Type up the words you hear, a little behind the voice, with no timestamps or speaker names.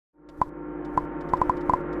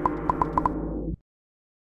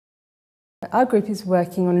Our group is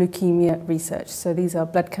working on leukemia research. So these are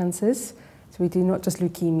blood cancers. So we do not just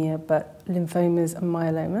leukemia, but lymphomas and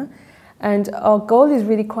myeloma. And our goal is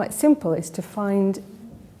really quite simple. It's to find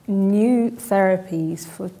new therapies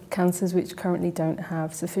for cancers which currently don't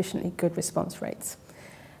have sufficiently good response rates.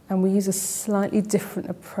 And we use a slightly different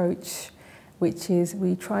approach, which is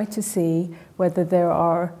we try to see whether there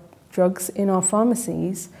are drugs in our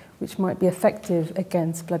pharmacies which might be effective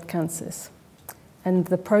against blood cancers. And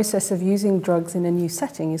the process of using drugs in a new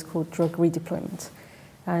setting is called drug redeployment.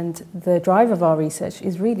 And the drive of our research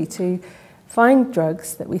is really to find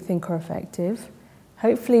drugs that we think are effective,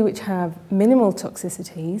 hopefully which have minimal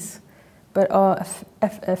toxicities, but are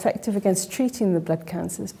effective against treating the blood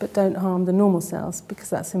cancers, but don't harm the normal cells, because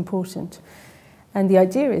that's important. And the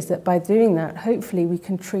idea is that by doing that, hopefully we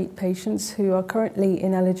can treat patients who are currently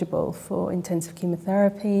ineligible for intensive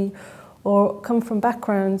chemotherapy or come from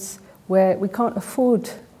backgrounds where we can't afford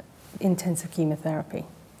intensive chemotherapy.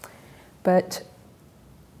 But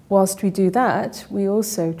whilst we do that, we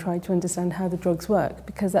also try to understand how the drugs work,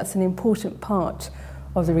 because that's an important part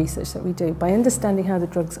of the research that we do. By understanding how the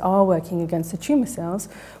drugs are working against the tumour cells,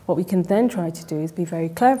 what we can then try to do is be very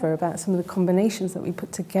clever about some of the combinations that we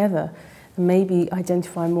put together and maybe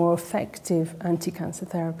identify more effective anti-cancer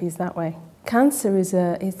therapies that way. Cancer is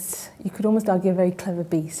you could almost argue, a very clever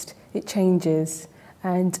beast. It changes,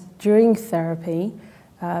 and during therapy,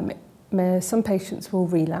 some patients will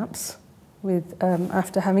relapse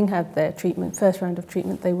after having had their treatment, first round of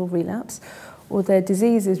treatment, they will relapse, or their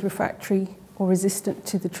disease is refractory or resistant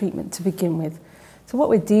to the treatment to begin with. So what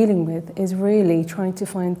we're dealing with is really trying to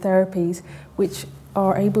find therapies which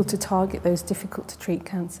are able to target those difficult to treat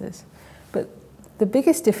cancers. But the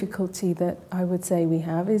biggest difficulty that I would say we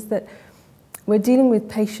have is that we're dealing with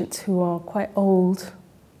patients who are quite old,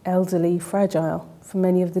 elderly, fragile for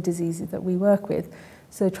many of the diseases that we work with.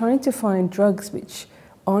 So trying to find drugs which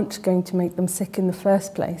aren't going to make them sick in the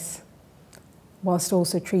first place, whilst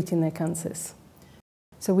also treating their cancers.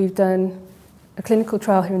 So we've done a clinical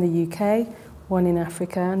trial here in the UK, one in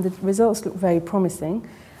Africa, and the results look very promising.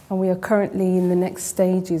 And we are currently in the next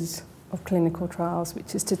stages of clinical trials,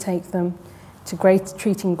 which is to take them to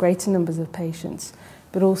treating greater numbers of patients,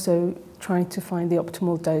 but also trying to find the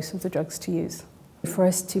optimal dose of the drugs to use. For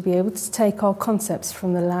us to be able to take our concepts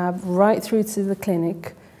from the lab right through to the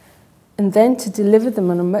clinic, and then to deliver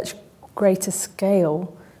them on a much greater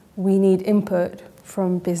scale, we need input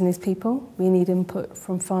from business people, we need input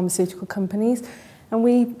from pharmaceutical companies, and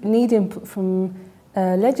we need input from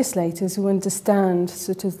legislators who understand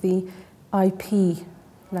sort of the IP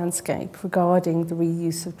landscape regarding the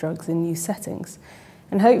reuse of drugs in new settings.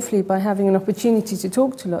 And hopefully by having an opportunity to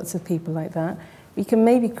talk to lots of people like that, we can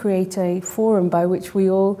maybe create a forum by which we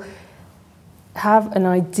all have an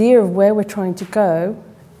idea of where we're trying to go,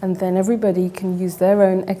 and then everybody can use their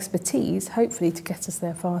own expertise, hopefully, to get us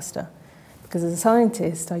there faster. Because as a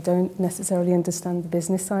scientist, I don't necessarily understand the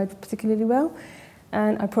business side particularly well,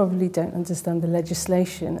 and I probably don't understand the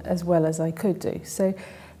legislation as well as I could do. So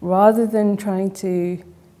rather than trying to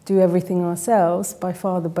do everything ourselves, by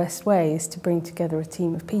far the best way is to bring together a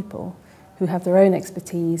team of people who have their own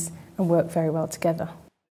expertise and work very well together.